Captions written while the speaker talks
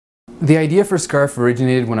The idea for Scarf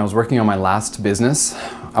originated when I was working on my last business.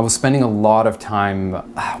 I was spending a lot of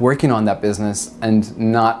time working on that business and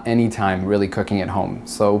not any time really cooking at home.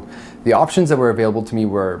 So the options that were available to me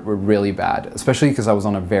were really bad, especially because I was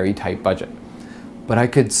on a very tight budget. But I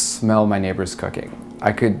could smell my neighbors cooking.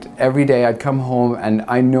 Every day I'd come home and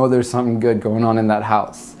I know there's something good going on in that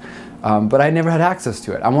house. But I never had access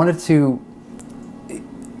to it. I wanted to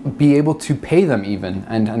be able to pay them even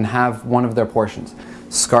and have one of their portions.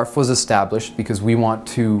 Scarf was established because we want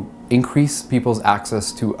to increase people's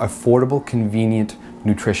access to affordable, convenient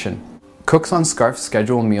nutrition. Cooks on Scarf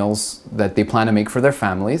schedule meals that they plan to make for their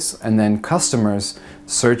families, and then customers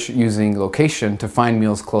search using location to find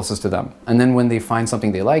meals closest to them. And then when they find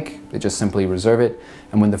something they like, they just simply reserve it,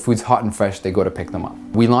 and when the food's hot and fresh, they go to pick them up.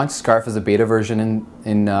 We launched Scarf as a beta version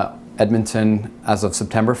in Edmonton as of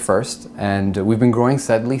September 1st, and we've been growing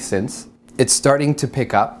steadily since. It's starting to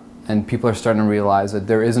pick up, and people are starting to realize that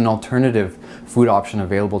there is an alternative food option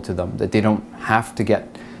available to them, that they don't have to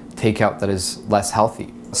get takeout that is less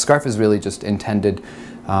healthy. Scarf is really just intended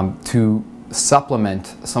to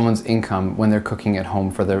supplement someone's income when they're cooking at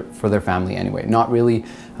home for their family anyway. Not really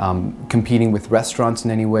competing with restaurants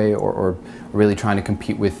in any way or really trying to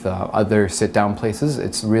compete with other sit-down places.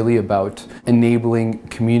 It's really about enabling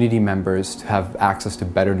community members to have access to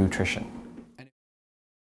better nutrition.